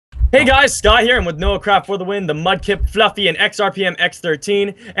Hey guys, Sky here. I'm with NoahCraft for the win, the Mudkip, Fluffy, and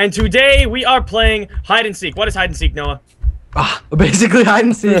xRPMx13. And today we are playing hide and seek. What is hide and seek, Noah? Basically, hide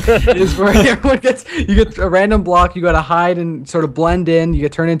and seek is where everyone you get a random block, you gotta hide and sort of blend in, you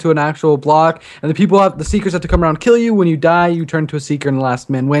get turned into an actual block, and the seekers have to come around and kill you. When you die, you turn into a seeker, and the last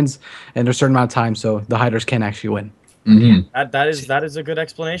man wins, and there's a certain amount of time, so the hiders can actually win. Mm-hmm. That is a good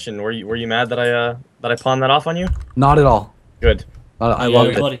explanation. Were you mad that I pawned that off on you? Not at all. Good. I love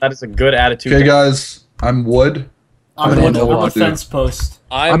it. That is a good attitude. Okay, guys, I'm wood. I'm a fence post.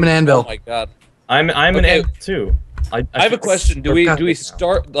 I'm an anvil. Oh my god. I'm an anvil too. I have a question. Do we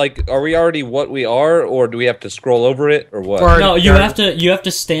start like? Are we already what we are, or do we have to scroll over it, or what? No, you have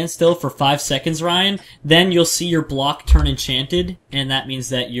to stand still for 5 seconds, Ryan. Then you'll see your block turn enchanted, and that means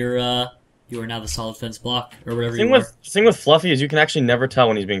that you are now the solid fence block or whatever. The thing with Fluffy is you can actually never tell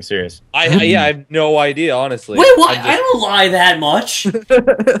when he's being serious. Yeah, I have no idea, honestly. Wait, what? I don't lie that much.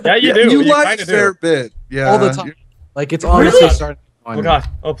 Yeah, you do. You lie a fair bit. Yeah, all the time. Like it's honestly starting. Oh god!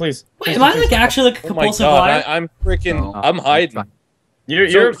 Oh please! Wait, am I like actually like a compulsive liar? I'm freaking. I'm hiding.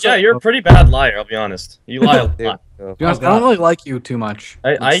 You're a pretty bad liar. I'll be honest. You lie a lot. I don't really like you too much.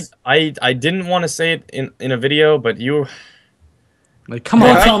 I didn't want to say it in a video, but you. Like, come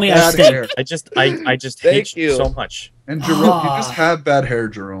on, tell me I stink. I just hate you so much. And Jerome, you just have bad hair,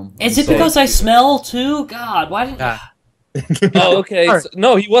 Jerome. Is it because I smell too? God, why did? Oh, okay. So,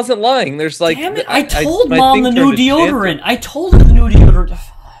 no, he wasn't lying. There's like. Damn it! I told Mom the new deodorant. I told her the new deodorant.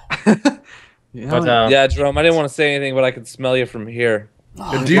 Yeah, Jerome. I didn't want to say anything, but I could smell you from here.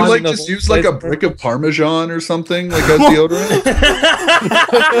 Do you like just use like a brick of Parmesan or something like as deodorant?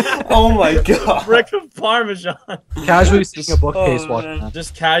 Oh my god! Brick of Parmesan. Casually sticking a bookcase, watching.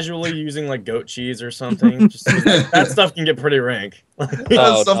 Just casually using like goat cheese or something. That stuff can get pretty rank.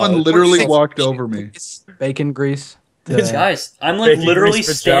 Someone literally walked over me. Bacon grease. Guys, I'm like literally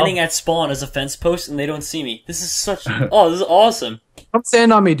standing at spawn as a fence post, and they don't see me. This is such. Oh, this is awesome. Come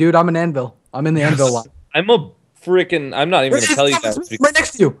stand on me, dude. I'm an anvil. I'm in the anvil line. I'm not even gonna tell you guys. Right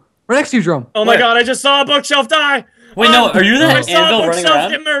next to you. Right next to you, Jerome. Oh my god! I just saw a bookshelf die. Wait, no. Are you that anvil running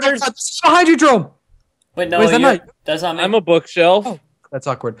around? Get murdered. Behind you, Jerome. Wait, no. That's not me. I'm a bookshelf. Oh, that's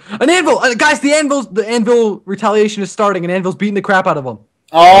awkward. An anvil, guys. The anvil retaliation is starting. An anvil's beating the crap out of them.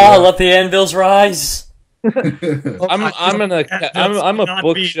 Oh, let the anvils rise. I'm a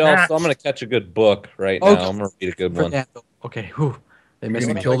bookshelf, so I'm gonna catch a good book right now. I'm gonna read a good one. Okay, whew. They missed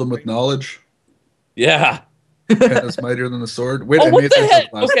me. Kill them with knowledge. Yeah. Pen is mightier than the sword. Wait, what the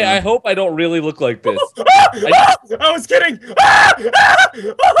heck? Okay, I hope I don't really look like this. I was kidding.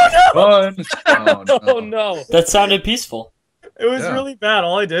 Oh no! Oh no! That sounded peaceful. It was really bad.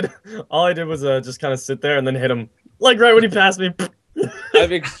 All I did was just kind of sit there and then hit him like right when he passed me.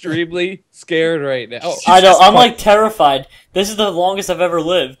 I'm extremely scared right now. I know. I'm like terrified. This is the longest I've ever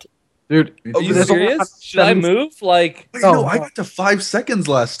lived. Dude, are you serious? Should I move? Like, wait, no, I got to 5 seconds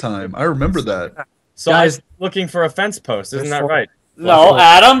last time. I remember that. So guys, I was looking for a fence post. Isn't that right? No,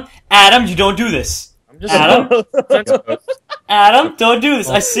 Adam, you don't do this. I'm just fence post. Adam, don't do this.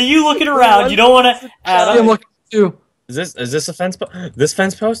 I see you looking around. You don't want to. Adam, I'm looking too. Is this a fence post? This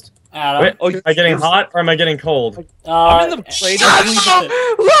fence post? Adam, wait, am I getting hot or am I getting cold? I'm in the greatest.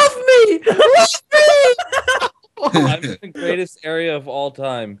 Love me. I'm in the greatest area of all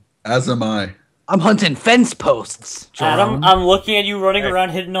time. As am I. I'm hunting fence posts. Jerome. Adam, I'm looking at you running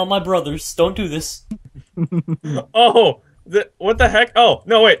around hitting all my brothers. Don't do this. Oh, what the heck? Oh,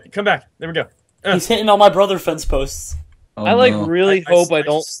 no, wait. Come back. There we go. He's hitting all my brother fence posts. Oh, I really hope I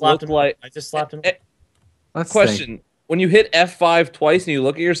don't slapped look him. like... I just slapped him. Question. When you hit F5 twice and you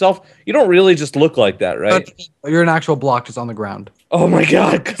look at yourself, you don't really just look like that, right? You're an actual block just on the ground. Oh my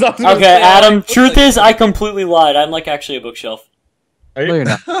god. Okay, Adam, truth is, I completely lied. I'm like actually a bookshelf. Are you? No, you're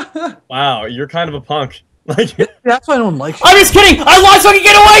not. Wow, you're kind of a punk. Like that's why I don't like you. I'm just kidding! I lied so I can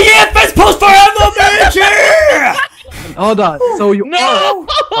get away! Yeah, fence post for the Hold on. So you No!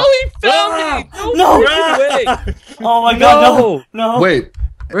 Oh, he found me! No! Way. Oh my god, no! Wait.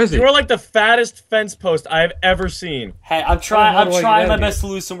 Where is he? You are like the fattest fence post I have ever seen. Hey, I'm trying my best to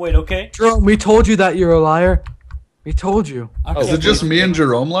lose some weight, okay? Jerome, we told you that you're a liar. We told you. Is it just me and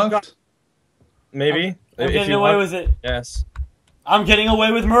Jerome left? Maybe. I'm getting away with it. Yes. I'm getting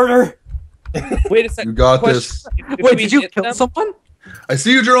away with murder. Wait a second. You got this. Wait, did you kill someone? I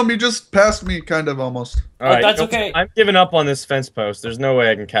see you, Jerome. You just passed me, kind of, almost. All right, that's okay. I'm giving up on this fence post. There's no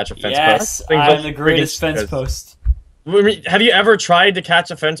way I can catch a fence post. Yes, I'm the greatest fence post. Have you ever tried to catch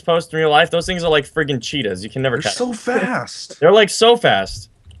a fence post in real life? Those things are like friggin' cheetahs. You can never catch them. They're so fast. They're like so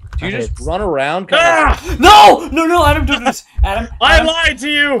fast. Do you just run around? No, Adam, do this. Adam, I lied to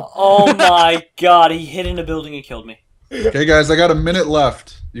you. Oh my god, he hid in a building and killed me. Okay, guys, I got a minute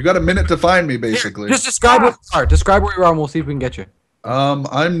left. You got a minute to find me, basically. Just describe where you are. Describe where you are, and we'll see if we can get you.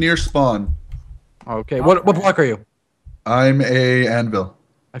 I'm near spawn. Okay. What block are you? I'm a anvil.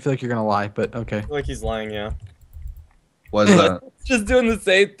 I feel like you're gonna lie, but okay. I feel like he's lying, yeah. What is that? Just doing the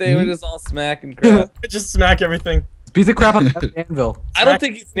same thing. We're just all smacking crap. Just smack everything. Beat the crap out of the anvil. I don't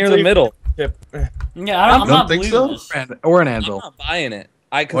think he's near the middle. Yep. Yeah, I'm not think believing so. this. Or an I'm anvil. not buying it.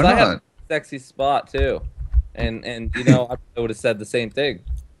 Because Why I have not? a sexy spot too, and you know I would have said the same thing.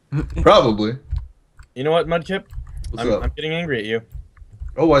 Probably. You know what, Mudkip? What's up? I'm getting angry at you.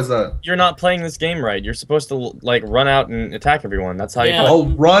 Oh, why's that? You're not playing this game right. You're supposed to like run out and attack everyone. That's how Yeah. you play. I'll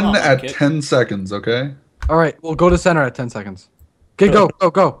run Oh, at okay. 10 seconds, okay? All right, we'll go to center at 10 seconds. Okay, go.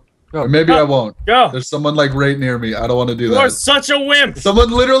 Or maybe I won't. Go. There's someone like right near me. I don't want to do You are that. such a wimp.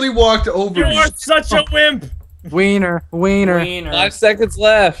 Someone literally walked over You me. are such a wimp. Wiener. 5 seconds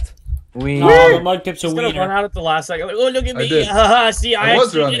left. No, Wiener. the Mudkip's a He's gonna run wiener. out at the last second. Like, oh, look at I me. did. Haha, see, I was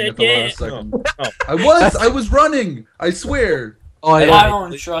actually running did at the it. last second. No. I was running. I swear. Oh, I yeah.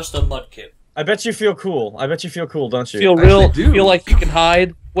 don't trust a Mudkip. I bet you feel cool. I bet you feel cool, don't you? Feel I real. actually do. Feel like you can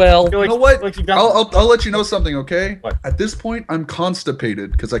hide. Well, Feel You like, know what? Like you've got I'll let you know something, okay? What? At this point, I'm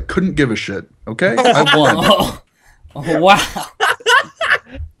constipated because I couldn't give a shit, okay? I won. Oh, wow.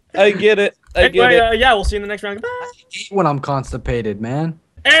 I get it. I get Anyway, it. yeah, we'll see you in the next round. Goodbye. When I'm constipated, man.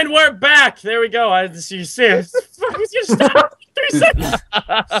 And we're back. There we go. I just you see it. Who's gonna stop? 3 seconds.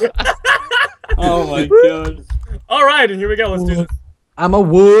 Oh my god. All right, and here we go. Let's do this. I'm a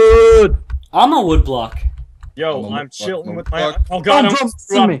wood. I'm a wood block. Yo, I'm I'm chilling I'm with my. fuck. Oh god, I'm Drum,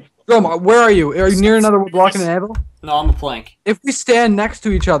 screw up. me. Drum, where are you? Are you near another wood block and an anvil? No, I'm a plank. If we stand next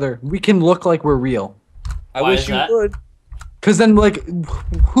to each other, we can look like we're real. I Why wish is you that? would. Cause then, like,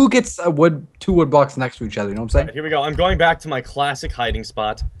 who gets two wood blocks next to each other? You know what I'm saying? Here we go. I'm going back to my classic hiding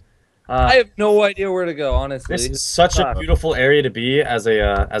spot. I have no idea where to go. Honestly, This is such a beautiful area to be as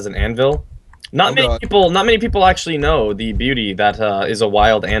an anvil. Not Oh, many God. people actually know the beauty that is a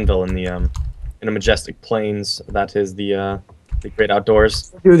wild anvil in the majestic plains that is the great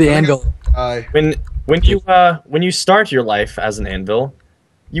outdoors. Do the anvil. When you start your life as an anvil,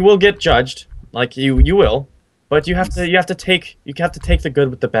 you will get judged, like you will, but you have to take the good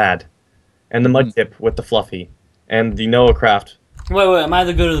with the bad, and the Mudkip with the fluffy, and the NoahCraft. Wait, am I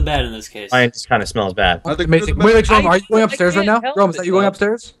the good or the bad in this case? Mine just kind of smells bad. I think Amazing. Wait, Drum, are you going upstairs right now? can't help Drum, is that it, you going though.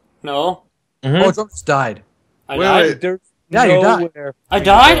 upstairs? No. Mhm. Oh, Drum just died. I Wait, died. wait. There's Yeah, you died. nowhere. I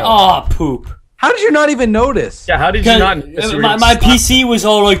died? Aw, poop. How did you not even notice? Yeah, how did you not? notice you were My getting slapped? PC was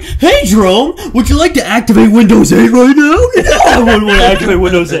all like, "Hey Jerome, would you like to activate Windows 8 right now?" I wouldn't want to activate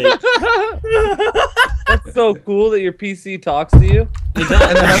Windows 8. That's so cool that your PC talks to you. And it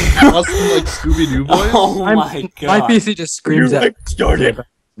has an awesome like Scooby Doo voice. Oh I'm- my god. My PC just screams at started.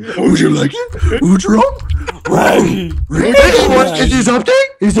 Would you like it? Would you wrong? Right. What is this update?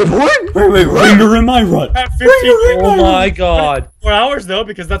 Is it important? Wait, Ringer in my rut. At 15 Oh my god! 4 hours though,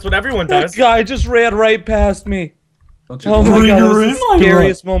 because that's what everyone That does. guy just ran right past me. Don't you Oh my Ringer god! That in was my the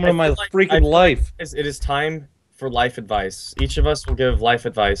scariest moment of my I feel like- freaking life. It is time for life advice. Each of us will give life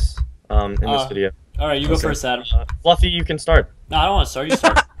advice in this video. Alright, you go Okay. first, Adam. Fluffy, you can start. No, I don't want to start. You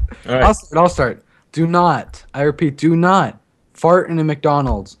start. All right. I'll start. Do not, I repeat, do not fart in a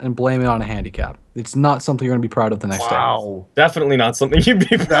McDonald's and blame it on a handicap. It's not something you're going to be proud of the next day. Wow. Definitely not something you'd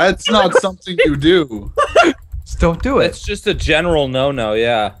be. That's not something you do. Just don't do it. It's just a general no-no.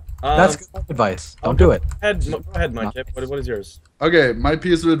 Yeah. That's good advice. Don't do it. Go ahead, Mike. What is yours? Okay, my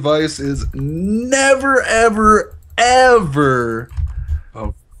piece of advice is never, ever, ever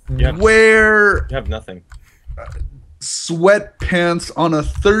Yeah. wear You have nothing. sweatpants on a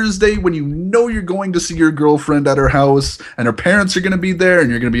Thursday when you know you're going to see your girlfriend at her house and her parents are going to be there and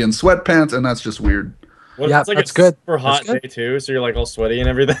you're going to be in sweatpants and that's just weird. What, Yeah, it's like that's a good. super hot That's good. day too, so you're like all sweaty and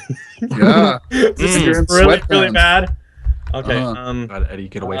everything. Yeah. This You're in is really sweatpants. bad. Okay. Uh-huh. Eddie,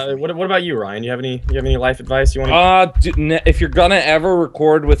 get away from me. What about you, Ryan? You have any life advice you want to? If you're gonna ever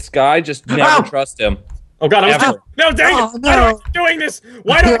record with Sky, just never Ow! trust him. Oh God! I was Ever. no, dang Oh, it! Why do I no. keep doing this?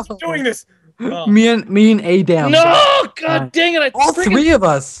 Why do I keep doing this? Oh. Me and A down. No, god dang it! All three of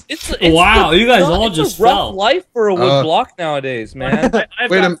us. It's Wow, you guys all it's just a rough fell. life for a wood Uh, block nowadays, man.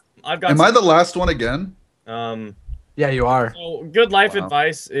 I've Wait, got, I've got Am I the last one again? Yeah, you are. So good life Wow.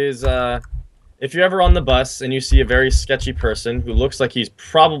 advice is if you're ever on the bus and you see a very sketchy person who looks like he's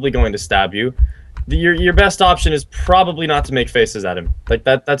probably going to stab you, your best option is probably not to make faces at him. Like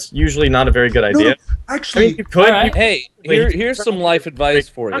that's usually not a very good idea. Actually, You could. Alright. Hey, here's some life advice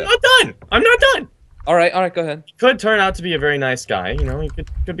for I'm you. not done. I'm not done. All right, go ahead. He could turn out to be a very nice guy. You know, he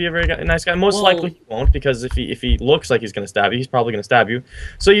could be a very nice guy. Most Well- likely he won't, because if he looks like he's gonna stab you, he's probably gonna stab you.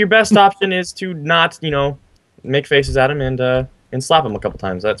 So your best option is to not, make faces at him and slap him a couple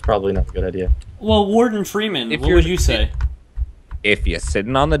times. That's probably not a good idea. Well, Warden Freeman, what would you say? If you're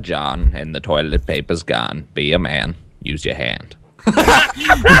sitting on the john and the toilet paper's gone, be a man. Use your hand.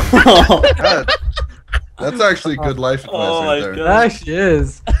 That's actually good life advice right there. It actually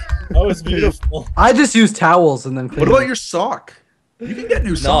is. That was beautiful. I just use towels and then clean What about them. your sock? You can get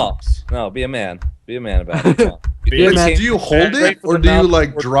new socks. No, be a man. Be a man about it. No. Wait, do you hold it or do you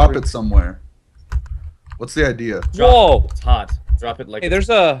like drop it somewhere? What's the idea? Whoa! It's hot. Drop it like. Hey, there's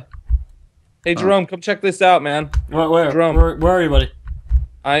a. Hey, Jerome, come check this out, man. Where? Jerome. Where are you, buddy?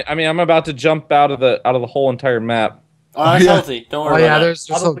 I mean, I'm about to jump out of the whole entire map. Oh, that's yeah. healthy. Don't worry about there's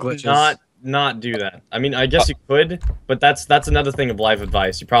some Probably glitches. not do that. I mean, I guess you could, but that's another thing of life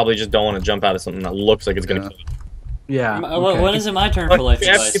advice. You probably just don't want to jump out of something that looks like it's gonna kill you. Yeah. it. When is it my turn for life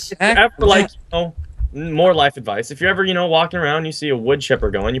advice? If you ever like, more life advice. If you're ever, walking around, you see a wood chipper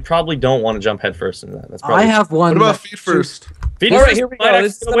going, you probably don't want to jump headfirst into that. That's probably. I have one. What about feet first? Feet All right, first here we might go.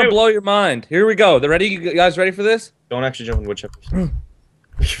 This is actually gonna wait. blow your mind. Here we go. You guys ready for this? Don't actually jump in wood chippers.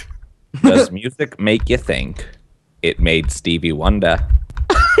 Does music make you think? It made Stevie Wonder.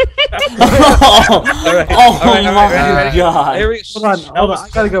 Oh my god. Here we Hold on. I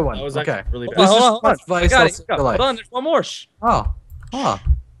got a good one. That was Okay. actually really bad. This is Hold on. advice I got I'll it. save your life. Hold on, there's one more. Shh. Oh.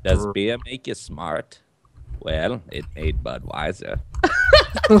 Does beer make you smart? Well, it made Budweiser.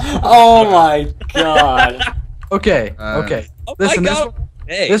 Oh my god. Okay. Uh, Okay. Oh Listen, my this God. one,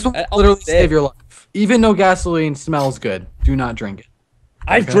 Hey, this will literally save your life. Even though gasoline smells good, do not drink it.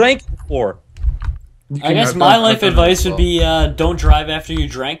 I've drank it before. You I can- guess I've my done- life I've done advice it as would be don't drive after you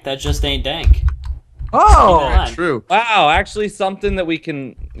drank. That just ain't dank. Oh. Yeah. True. Wow, actually something that we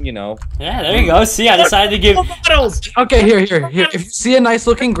can, Yeah, there you go. See, I decided to give. Bottles! Okay. Here. If you see a nice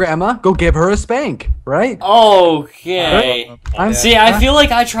looking grandma, go give her a spank. Right? Okay. I'm See, I feel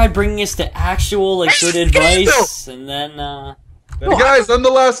like I tried bringing us to actual good advice, and then. Hey, guys, I'm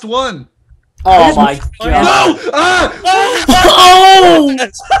the last one. Oh my god. No! Ah! Oh!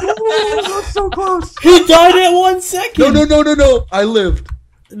 That's so close. He died at 1 second. No! I lived.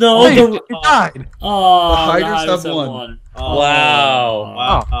 No. Wait, the- you died. Oh, The hiders hiders have won. Oh, Wow.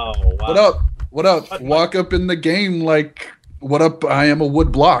 Wow. What up? What up? Walk up in the game like, what up? I am a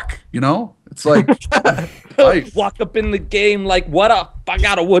wood block. It's like life. Walk up in the game like, what up? I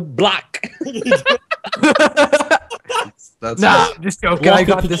got a wood block. That's Nah, just joking. I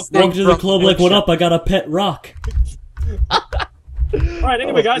got this thing Walk to the from club like, what up? I got a pet rock. Alright,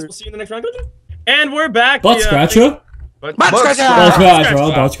 anyway, guys, we'll see you in the next round. And we're back. Butt scratcher. Butt Butt scratcher! Butt scratcher.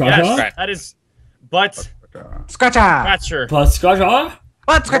 Butt Yes, scratcher. that is butt Scratcher. scratcher. Butt scratcher.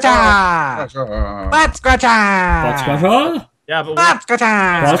 Butt scratcher. Butt scratcher. Butt scratcher. Yeah, but Butt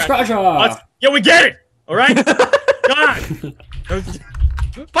scratcher. Butt scratcher. yeah, we get it. All right. God.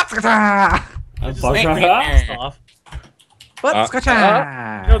 Butt scratcher. Butt Just make me scratcher. off. Butt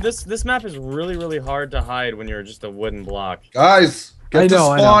scratcher. This map is really, really hard to hide when you're just a wooden block. Guys, I get to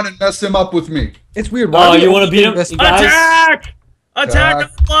know. spawn and mess him up with me. It's weird. Oh, do you we wanna only beat do him? this- Guys? Attack! Attack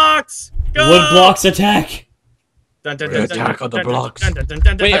Attack. the blocks! Go! Wood blocks attack. Dun, dun, We're dun, dun, attack on the dun, dun, blocks. dun, dun, dun,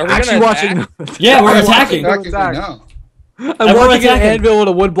 dun, Wait, dun. are we Actually gonna watching. Yeah, we're I'm attacking. watching- Attacking me now. I'm watching an attacking. anvil with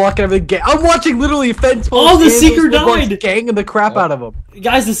a wood block and everything. I'm watching literally fence posts. Oh, the anvils, seeker wood blocks, died. Ganging the crap out of them.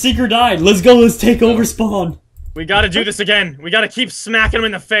 Guys, the seeker died. Let's go. Let's take over spawn. We gotta do this again. We gotta keep smacking him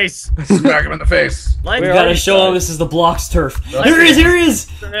in the face. Smack him in the face. Like, We Where gotta are you show him guys? this is the block's turf. Here he is. Here he is.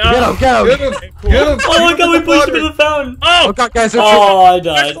 Get him, get him. Get him. Get him. Oh my god, we pushed him in the fountain. Oh Oh! god, guys, they're Oh, I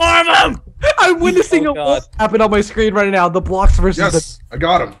There's died. more of them! I'm witnessing Oh, a God. wolf happen on my screen right now. The blocks versus Yes, I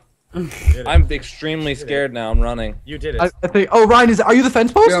got him. I'm extremely scared now. I'm running. You did the. it. I think. Oh, Ryan, are you the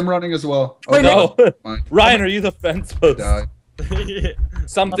fence post? Yeah, I'm running as well. Wait, No, Mine. Ryan, are you the fence post? Die.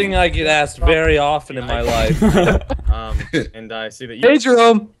 Something I get asked very often in my life. And I see that you. Hey,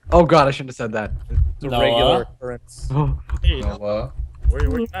 Jerome. Oh god, I shouldn't have said that. It's a Noah? regular occurrence. Hey, Noah. where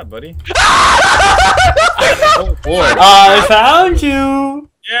you at, buddy? Oh boy. I found you.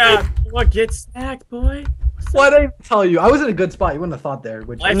 Yeah. What gets snacked, boy? Why did I even tell you? I was in a good spot. You wouldn't have thought there,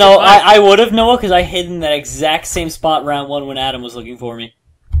 would you? Life No, advice. I would have Noah because I hid in that exact same spot round one when Adam was looking for me.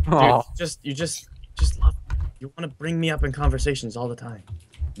 Dude, Oh. you just love. You want to bring me up in conversations all the time.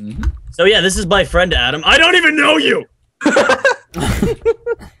 Mhm. So yeah, this is my friend Adam. I don't even know you.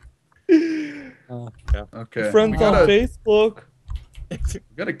 Okay. Friends we on gotta, Facebook. we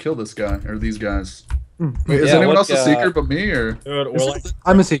gotta kill this guy or these guys. Wait, is Yeah, anyone what, else a seeker but me or? Dude, we're like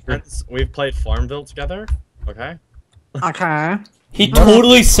I'm a secret. friends. We've played Farmville together. Okay. Okay. He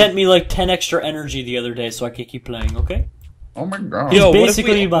totally sent me like 10 extra energy the other day so I could keep playing, okay? Oh my god. Yo, Yo,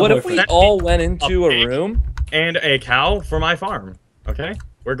 basically my what if we boyfriend. all went into a room? And a cow for my farm. Okay.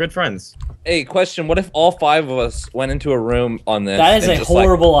 We're good friends. Hey, question: what if all 5 of us went into a room on this? That is and a just,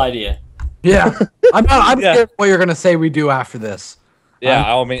 horrible idea. Yeah. I'm Yeah. scared what you're gonna say we do after this.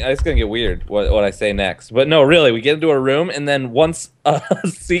 Yeah, I mean, it's gonna get weird what I say next. But no, really, we get into a room, and then once a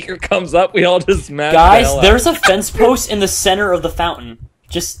seeker comes up, we all just smash. Guys, there's a fence post in the center of the fountain,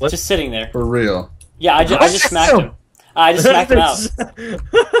 just sitting there. For real. Yeah, I just smacked him. I just smacked him out.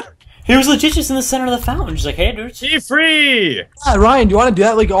 He was legit just in the center of the fountain, just like, hey, dude. Be free. Yeah, Ryan, do you want to do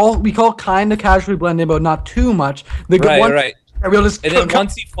that? Like we call kind of casually blend in, but not too much. Right. We'll just And then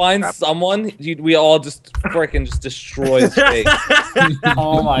once he finds someone, we all just freaking just destroy his face.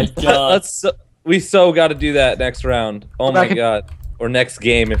 Oh my god. We got to do that next round. Oh my god. Or next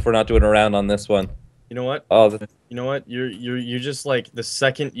game if we're not doing a round on this one. You know what? Oh, you know what? You're just like the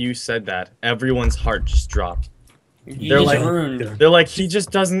second you said that, everyone's heart just dropped. They're like he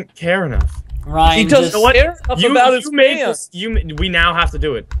just doesn't care enough. Ryan, he doesn't care enough about his fans. We now have to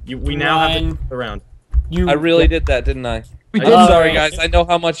do it. We now have to do the round. I really did that, didn't I? I'm sorry, guys. I know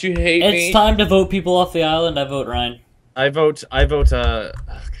how much you hate me. It's time to vote people off the island. I vote Ryan. I vote.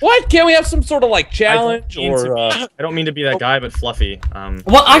 What? Can't we have some sort of like challenge I don't mean to be that guy, but Fluffy.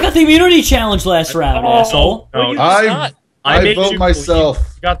 Well, I got the immunity challenge last round, asshole. No, I vote myself.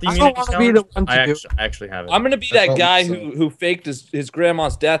 You got the immunity challenge? I actually have it. I'm gonna be that guy who faked his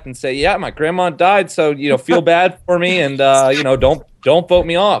grandma's death and say, yeah, my grandma died, so feel bad for me and don't vote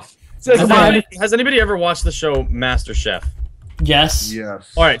me off. Has anybody ever watched the show MasterChef? Yes.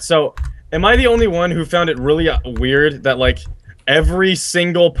 Yes. All right, so am I the only one who found it really weird that like every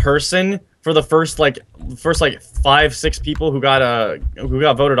single person for the first 5-6 people who got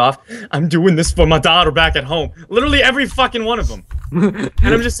voted off, I'm doing this for my daughter back at home. Literally every fucking one of them. And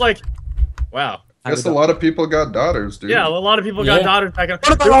I'm just like, wow. I guess a lot of people got daughters, dude. Yeah, a lot of people got daughters back at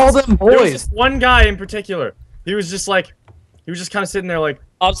home. What about all them boys? There was this one guy in particular. He was just kind of sitting there like,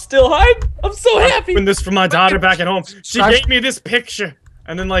 I'm still hyped. I'm so happy. I'm doing this for my daughter back at home. She gave me this picture.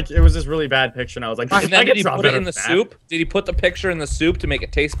 And then, like, it was this really bad picture, and I was like, and then did he put it in the soup? Did he put the picture in the soup to make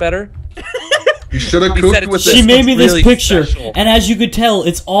it taste better? You should have cooked with it. She made me this picture, and as you could tell,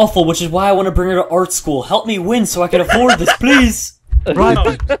 it's awful, which is why I want to bring her to art school. Help me win so I can afford this, please. Right.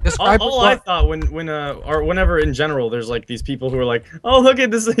 All I thought or whenever in general, there's like these people who are like, oh, look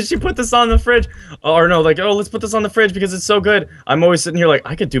at this, she put this on the fridge. Or no, like, oh, let's put this on the fridge because it's so good. I'm always sitting here like,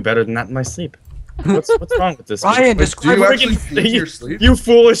 I could do better than that in my sleep. What's wrong with this? Ryan, do you actually think your sleep? You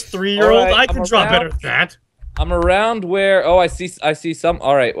foolish 3-year-old! Right, I can draw better than that. I'm around where I see some.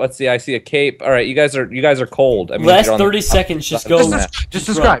 All right, let's see. I see a cape. All right, you guys are cold. I mean, last 30 seconds, just go. Just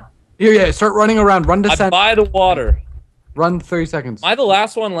describe. Here, start running around. Run to center. By the water. Run 30 seconds. Am I the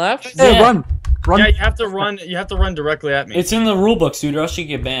last one left? Yeah, run. Yeah, you have to run. You have to run directly at me. It's in the rule book, dude, or else you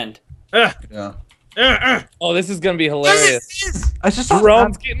get banned. Yeah. Oh, this is gonna be hilarious.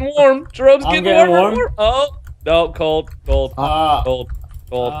 Jerome's getting warm. Jerome's getting warm. Oh no, cold. All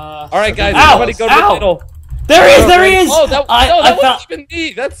right, guys, everybody go to the middle. There he is. Oh, that wasn't even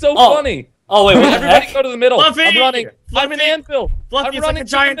me. That's so funny. Oh wait, what the everybody heck? go to the middle. Fluffy! I'm running. I'm an anvil. Fluffy, I'm running like a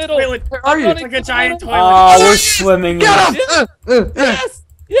giant to the middle. toilet. Where are you? It's like a giant toilet. Oh, we're swimming. Yes.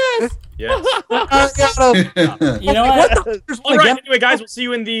 Yes. You know what? All right. Anyway, guys, we'll see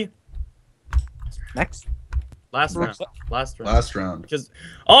you in the next last round. Because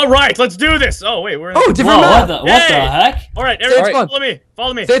all right, let's do this. Oh wait, we're in different map. What the heck? All right, everyone,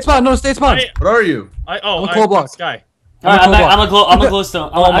 follow me. State spawn. No, state spawn. What are you? I'm a coal block. Sky. I'm a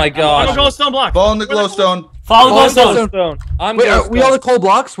glowstone. Oh my god. I'm a glowstone block. Follow the glowstone. Follow the glowstone. Wait, are we all the coal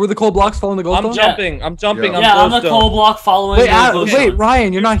blocks? We're the coal blocks following the glowstone? I'm jumping. Yeah, I'm the coal block following the glowstone. Wait,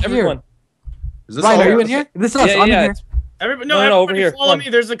 Ryan, you're not here. Ryan, are you in here? This is us. I'm in here. Everybody, over here. Follow me.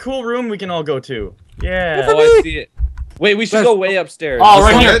 There's a cool room we can all go to. Yeah. Oh, I see it. Wait, we should go way upstairs. Oh,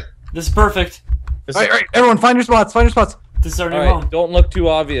 right here. This is perfect. All right, everyone, find your spots. This is our new home. Don't look too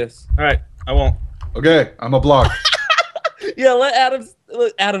obvious. All right, I won't. Okay, I'm a block. Yeah, let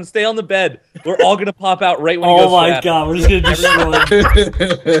Adam stay on the bed. We're all gonna pop out right when he goes. Oh my god, we're just gonna destroy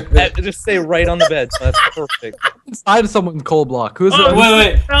him. Just stay right on the bed. That's perfect. Inside of someone's coal block. Who's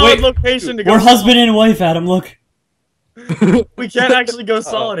wait. Location to go. We're husband and wife, Adam. Look. We can't actually go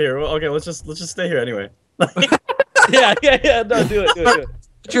solid here. Okay, let's just stay here anyway. Yeah. No, do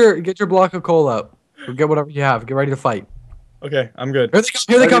it. Get your block of coal out. Or get whatever you have. Get ready to fight. Okay, I'm good.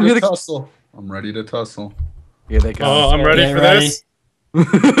 Here they come. I'm ready to tussle. Here they come. Oh, I'm ready for this.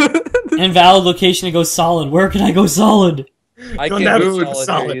 Invalid location to go solid. Where can I go solid? I can't go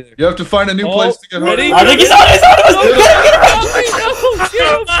solid either. You have to find a new place to get ready? I think he's on Get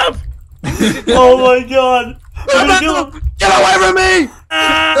him up! Oh my god. Get away from me!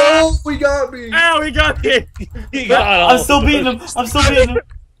 No, we got me. Ow, he got me. I'm still beating him. I'm still beating him.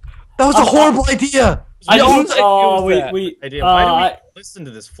 That was a horrible idea. I Yo, don't. Oh, use that we. Why do we listen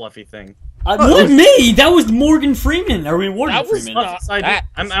to this fluffy thing? What me? That was Morgan Freeman. Are we Morgan Freeman?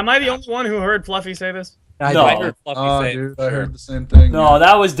 Am I the only one who heard Fluffy say this? No. I heard Fluffy say dude, I heard the same thing. No,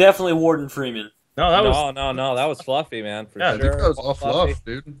 that was definitely Warden Freeman. No, that was. No, that was Fluffy, man. For Yeah, I sure. think that was all fluff,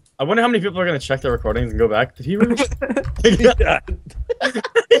 dude. I wonder how many people are gonna check the recordings and go back. Did he really? Yeah.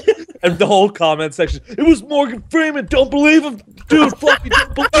 And the whole comment section. It was Morgan Freeman. Don't believe him, dude. Fluffy,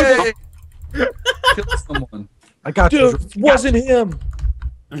 don't believe him. Kill someone. I got you. Dude, it wasn't him.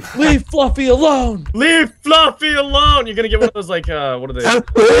 Leave Fluffy alone. Leave Fluffy alone. You're gonna get one of those like what are they?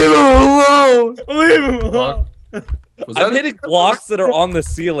 Leave him alone. Leave him alone. Was I'm that hitting blocks that are on the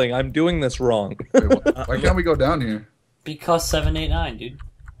ceiling. I'm doing this wrong. Why can't we go down here? Because 789, dude.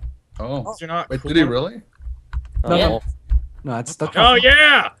 Oh, You're not. wait, cool did he enough? really? No, Yeah. no, that's Oh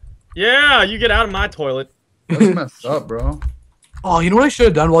yeah, yeah. You get out of my toilet. That's messed up, bro. Oh, you know what I should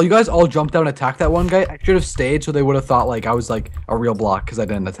have done? While you guys all jumped down and attacked that one guy, I should have stayed so they would have thought like I was like a real block because I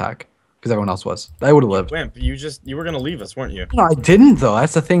didn't attack because everyone else was. I would have lived. Wimp, you were gonna leave us, weren't you? No, I didn't though.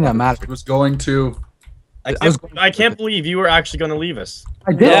 That's the thing that matters. It was going to. I can't believe you were actually gonna leave us.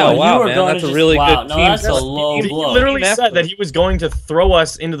 I did. Yeah, you wow, were man, going that's to a just- really wow, good no, team. that's a low He blow. literally Team said effort. that he was going to throw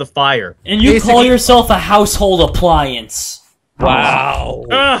us into the fire. And you Basically- call yourself a household appliance. Wow.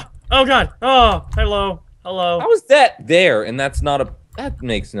 Oh god. Oh, hello. Hello. How is that there? And that's not a. That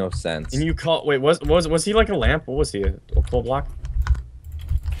makes no sense. And you call? Wait, was he like a lamp? What was he? A coal block?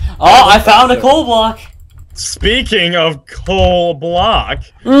 Oh, I found a coal block. Speaking of coal block,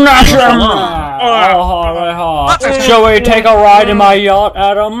 Shall we take a ride in my yacht,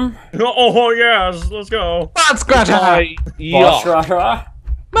 Adam? oh yes, let's go. Butt scratcher. Yeah.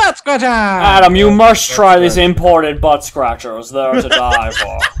 Butt scratcher. Adam, you must try these imported butt scratchers. They're to die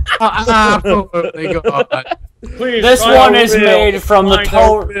for. Absolutely God. Please. This try one a is real- made from the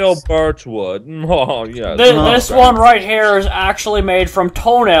Real birchwood. Oh, yes. This one right here is actually made from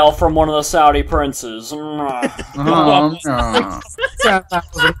toenail from one of the Saudi princes.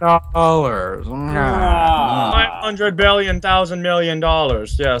 $10,000. $500 billion, $1,000 million.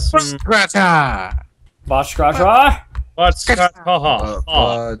 Yes. Scratcher. Butt scratcher? But haha.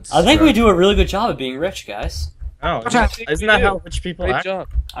 I think we do a really good job of being rich, guys. Oh, isn't that how rich people Great act? job.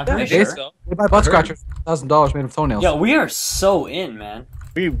 I'm Yeah, pretty I think sure. so. They buy butt scratchers. $1,000 made of toenails. Yeah, we are so in, man.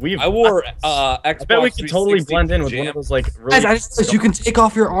 I wore Xbox. I bet we could totally 360 blend in with one pajamas. of those like really. Guys, I just realized you can take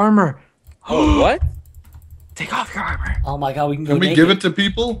off your armor. Oh, what? Take off your armor. Oh my god, we can go Can we naked. give it to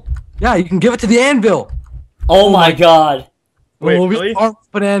people? Yeah, you can give it to the anvil. Oh my god. Wait, We'll be really? armed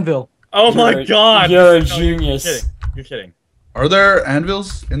with an anvil. Oh my You're- god! you're a No, genius. You're kidding. Are there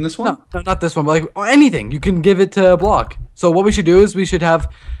anvils in this one? No, not this one, but like anything. You can give it to a block. So what we should do is we should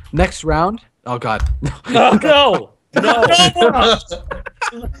have next round. Oh god. No! No!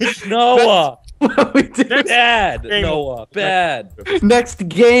 Noah! we did Bad! Game. Noah, bad. next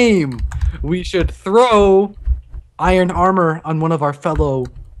game. We should throw iron armor on one of our fellow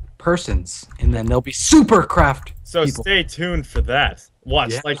persons, and then they'll be super craft So people. stay tuned for that.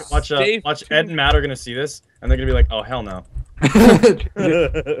 Watch, Yes. watch Stay Ed tuned. and Matt are gonna see this, and they're gonna be like, "Oh hell no!"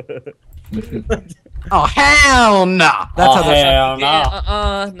 Oh hell no! That's how that's. hell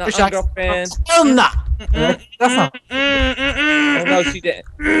no. Not Shaq- girlfriend. Hell no! That's not. Oh no, she didn't.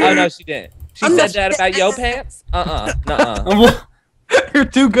 Oh no, she didn't. She I'm said not- that about your pants? Nuh-uh. You're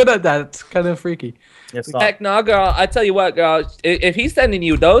too good at that. It's kind of freaky. Yeah, stop. Heck no, girl. I tell you what, girl. If he's sending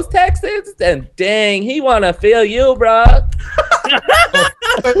you those texts, then dang, he wanna feel you, bro.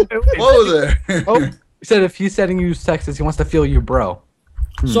 Whoa there. Oh, he said if he's sending you texts, he wants to feel you, bro.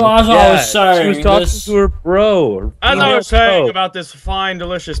 So as I was saying, she was talking this, to her bro. As I was Bro. saying about this fine,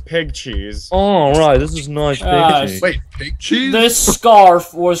 delicious pig cheese. Oh right, this is nice. Yes. Wait, pig cheese? this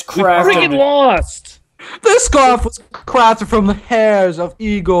scarf was Freaking crafted. lost. This scarf was crafted from the hairs of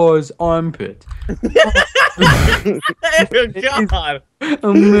Igor's armpit. God.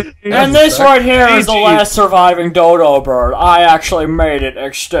 And this right here is the PG. last surviving dodo bird. I actually made it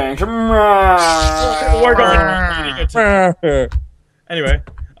extinct. We're going. Anyway,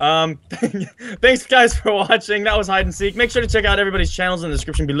 thanks guys for watching. That was hide and seek. Make sure to check out everybody's channels in the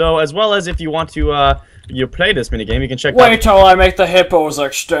description below, as well as if you want to you play this minigame, you can check. Wait till I make the hippos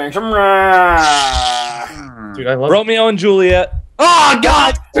extinct. Dude, I love. Romeo and Juliet. Oh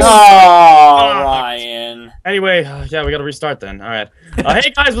God! Oh, Ryan. Anyway, yeah, we gotta restart then. All right. Hey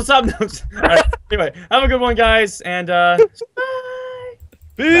guys, what's up? All right. Anyway, have a good one, guys, and bye.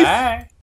 Peace. Bye.